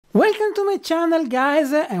Welcome to my channel,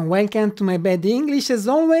 guys, and welcome to my bad English. As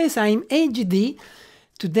always, I'm AGD.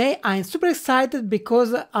 Today I'm super excited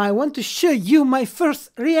because I want to show you my first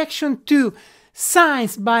reaction to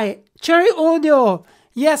SINES by Cherry Audio.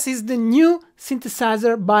 Yes, it's the new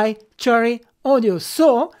synthesizer by Cherry Audio.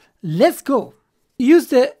 So let's go. Use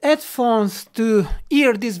the headphones to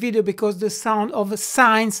hear this video because the sound of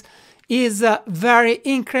SINES is very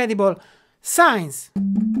incredible. SINES.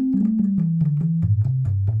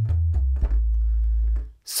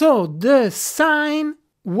 So the sine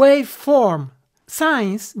waveform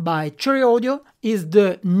SINES by Cherry Audio is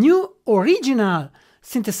the new original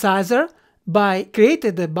synthesizer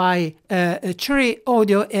created by Cherry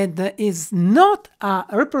Audio and is not a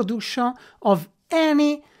reproduction of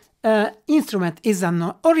any instrument. Is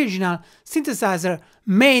an original synthesizer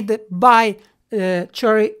made by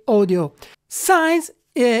Cherry Audio. SINES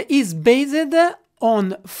is based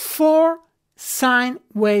on 4 sine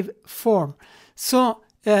waveform. So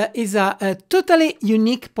is a totally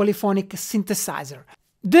unique polyphonic synthesizer.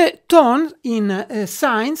 The tones in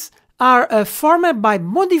SINES are formed by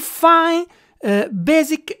modifying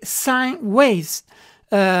basic sine waves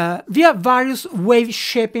via various wave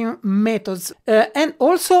shaping methods and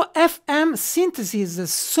also FM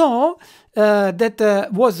synthesis, so that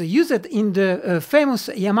was used in the famous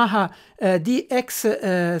Yamaha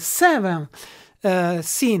DX7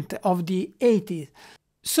 synth of the 80s.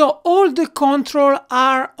 So all the control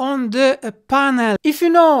are on the panel. If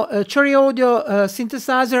you know Cherry Audio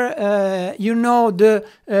synthesizer, you know the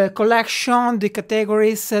collection, the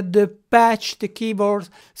categories, the patch, the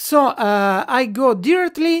keyboards. So I go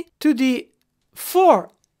directly to the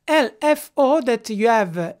 4 LFO that you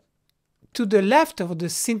have to the left of the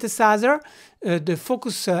synthesizer. The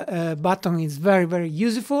focus button is very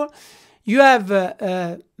useful. You have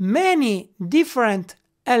many different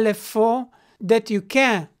LFO that you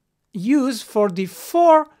can use for the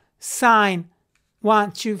 4 sine,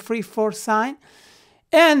 1, 2, 3, 4 sine,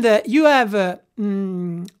 and you have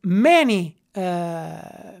many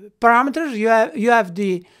parameters. You have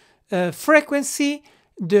the frequency,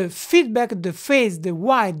 the feedback, the phase, the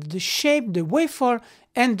width, the shape, the waveform,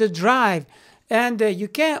 and the drive. And you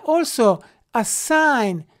can also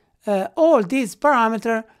assign all these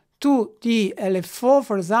parameters to the LFO,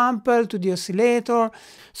 for example, to the oscillator.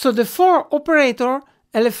 So the 4 operator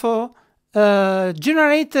LFO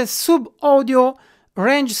generate sub-audio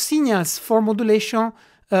range signals for modulation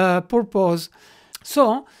purpose.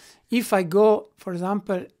 So if I go, for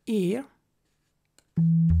example, here,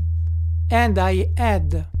 and I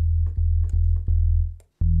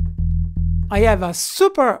have a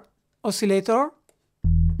super oscillator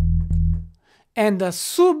and a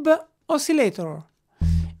sub oscillator.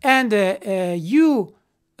 And you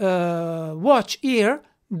watch here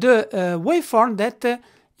the waveform that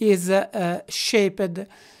is shaped.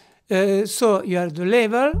 So you have the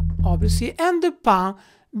level, obviously, and the pan,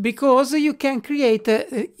 because you can create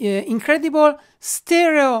incredible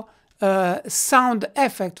stereo sound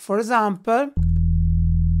effect. For example,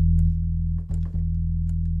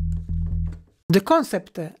 the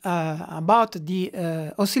concept about the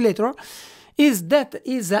oscillator is that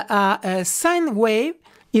is a sine wave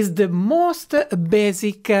is the most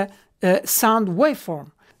basic sound waveform.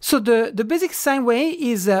 So the basic sine wave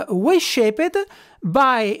is wave shaped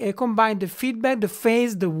by combine the feedback, the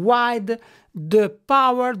phase, the width, the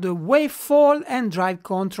power, the waveform, and drive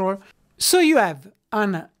control. So you have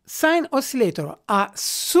a sine oscillator, a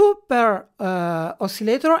super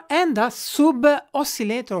oscillator, and a sub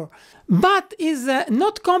oscillator, but is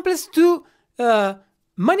not complex to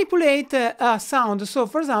manipulate a sound. So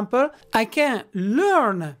for example, I can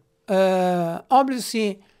learn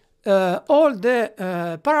obviously all the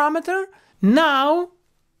parameter. Now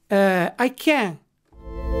I can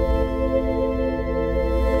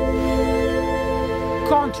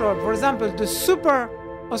control, for example, the super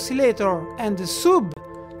oscillator and the sub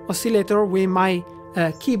oscillator with my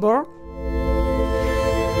keyboard.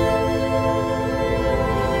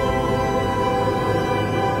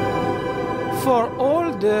 For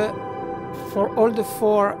all the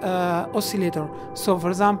 4 oscillator. So for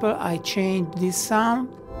example, I change this sound.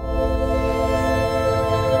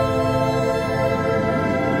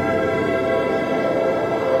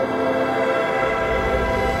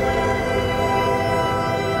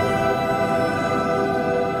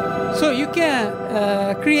 So you can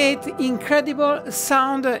create incredible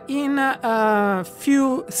sound in a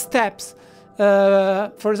few steps.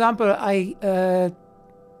 For example, I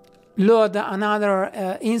load another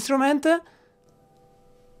instrument,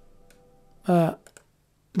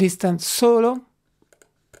 distant solo.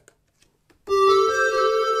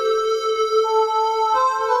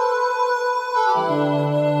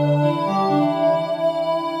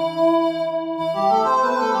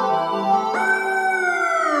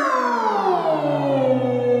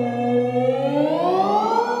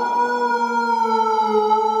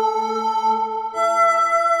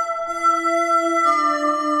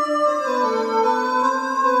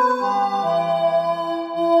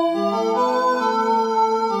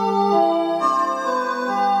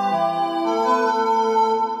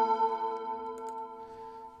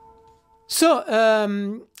 So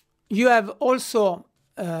you have also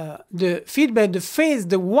the feedback, the phase,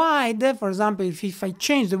 the wide. For example, if I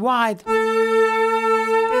change the wide,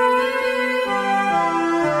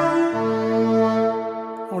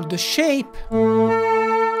 or the shape,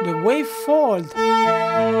 the wavefold,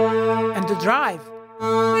 and the drive.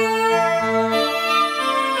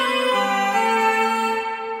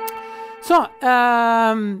 So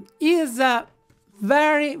is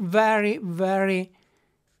very, very, very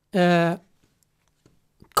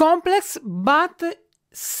complex, but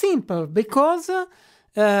simple, because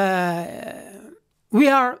we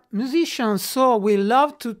are musicians, so we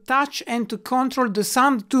love to touch and to control the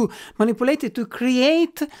sound, to manipulate it, to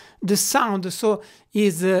create the sound. So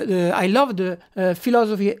I love the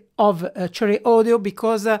philosophy of Cherry Audio,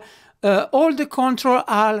 because all the control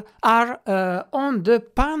are on the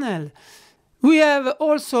panel. We have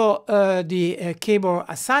also the keyboard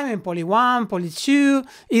assignment, Poly 1, Poly 2.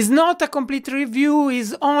 It's not a complete review,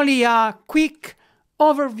 it's only a quick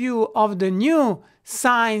overview of the new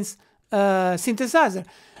SINES synthesizer.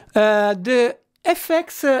 The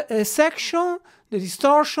effects section, the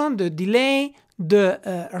distortion, the delay, the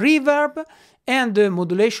reverb, and the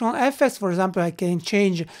modulation effects. For example, I can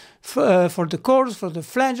change for the chorus, for the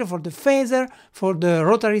flanger, for the phaser, for the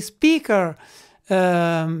rotary speaker.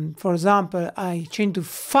 For example, I change to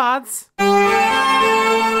fuzz.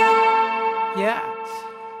 Yeah.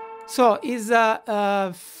 So is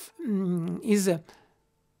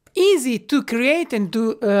easy to create and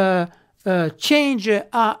to change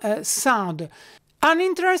a sound. An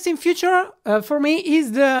interesting feature for me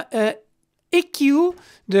is the EQ,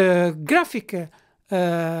 the graphical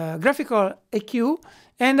EQ,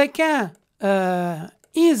 and I can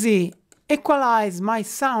easily equalize my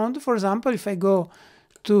sound. For example, if I go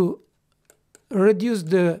to reduce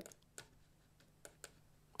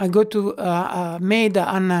I go to made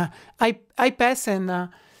an high pass and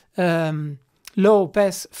low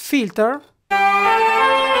pass filter.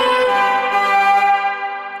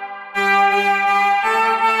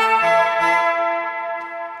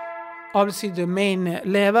 Obviously the main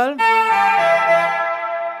level.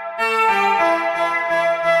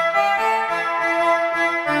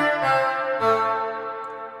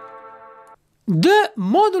 The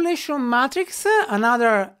modulation matrix,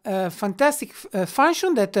 another fantastic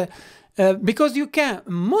function that, because you can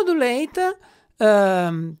modulate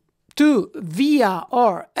to via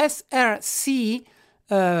or SRC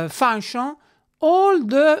function, all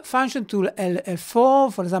the function to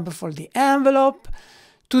LFO, for example, for the envelope,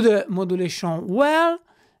 to the modulation well,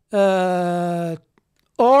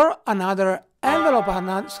 or another envelope,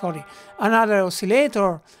 another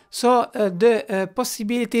oscillator. So the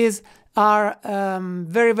possibilities are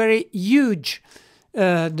very, very huge.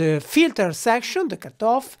 The filter section, the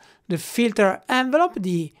cutoff, the filter envelope,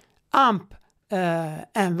 the amp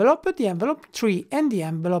envelope, the envelope 3, and the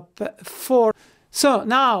envelope 4. So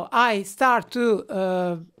now I start to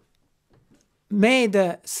play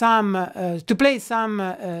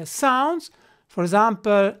some sounds. For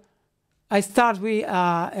example, I start with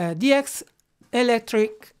DX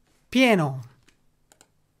electric piano.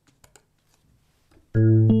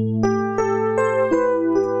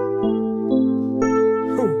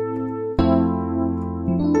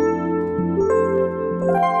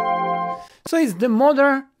 So it's the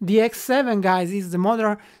modern DX7, guys. It's the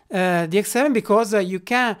modern DX7 because you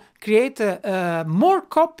can create a more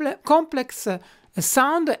complex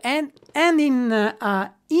sound and in an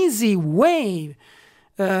easy way.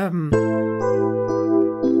 For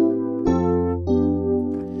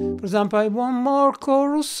example, I want more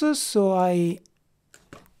chorus, so I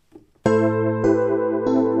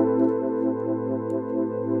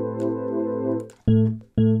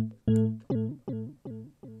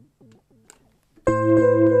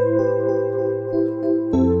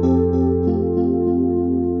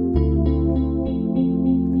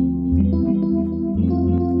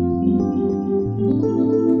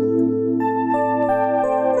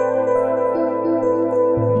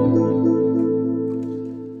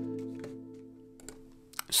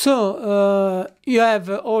So you have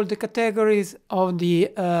all the categories of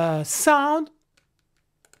the sound.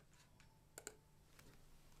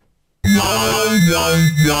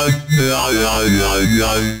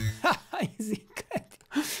 Easy.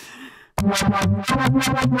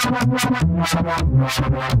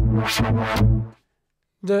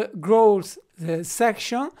 The growls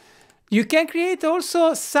section. You can create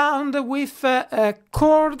also sound with a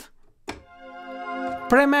chord,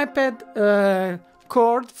 pre-mapped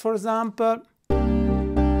chord, for example.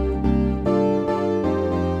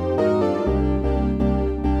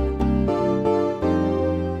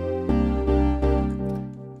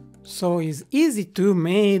 so it's easy to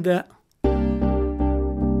make.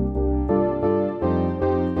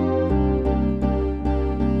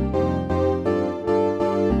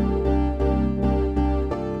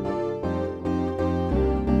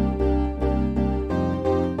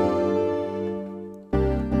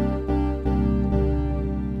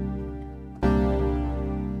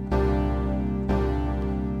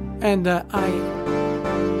 And I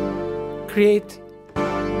create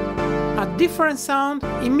a different sound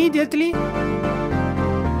immediately.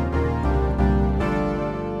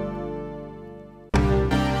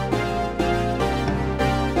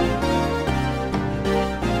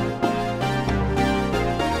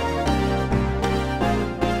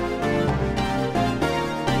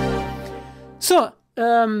 So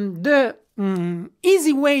the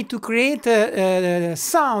easy way to create a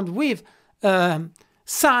sound with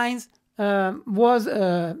Sines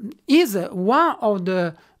is one of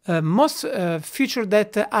the most feature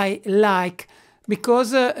that I like,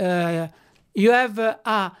 because you have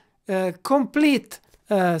a complete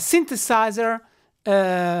synthesizer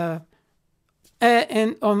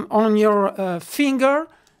and on your finger,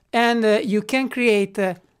 and you can create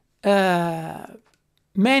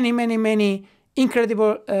many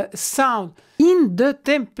incredible sound. In the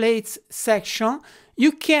templates section,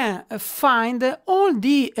 you can find all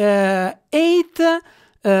the 8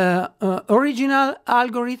 original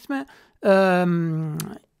algorithm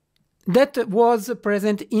that was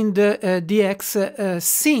present in the DX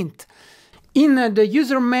Synth. In the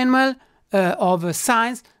user manual of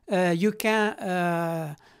Sines, you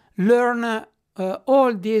can learn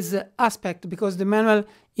all these aspects, because the manual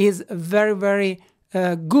is very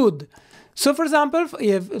good. So, for example,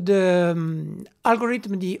 if the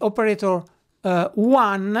algorithm, the operator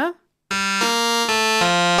 1,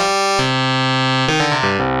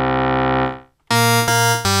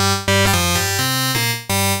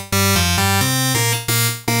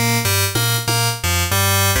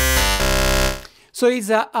 so it's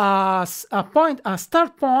a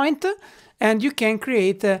start point, and you can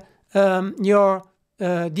create your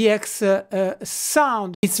DX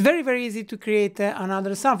sound. It's very easy to create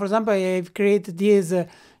another sound. For example, I've created these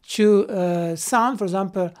 2 sound. For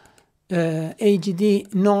example,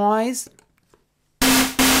 AGD noise.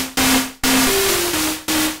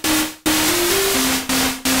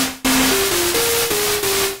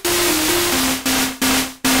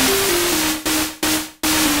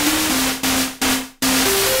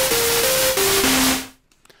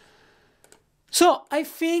 So I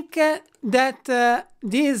think that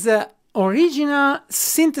this original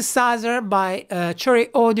synthesizer by Cherry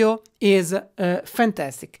Audio is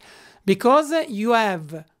fantastic, because you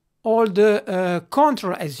have all the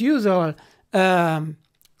control as usual on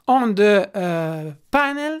the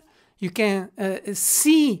panel. You can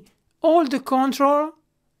see all the control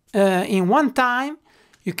in one time.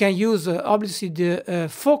 You can use obviously the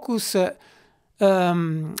focus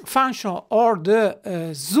function or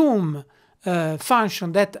the zoom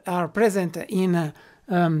function that are present in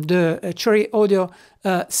the Cherry Audio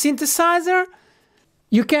synthesizer.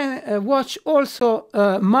 You can watch also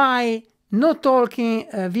my no talking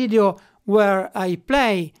video, where I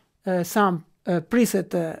play some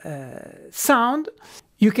preset sound.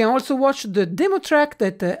 You can also watch the demo track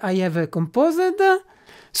that I have composed.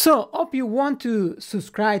 So hope you want to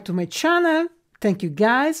subscribe to my channel. Thank you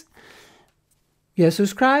guys. You have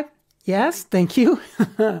subscribed? Yes, thank you.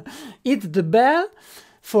 Hit the bell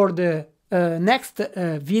for the next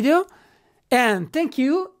video, and thank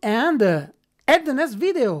you, and at the next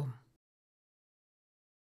video.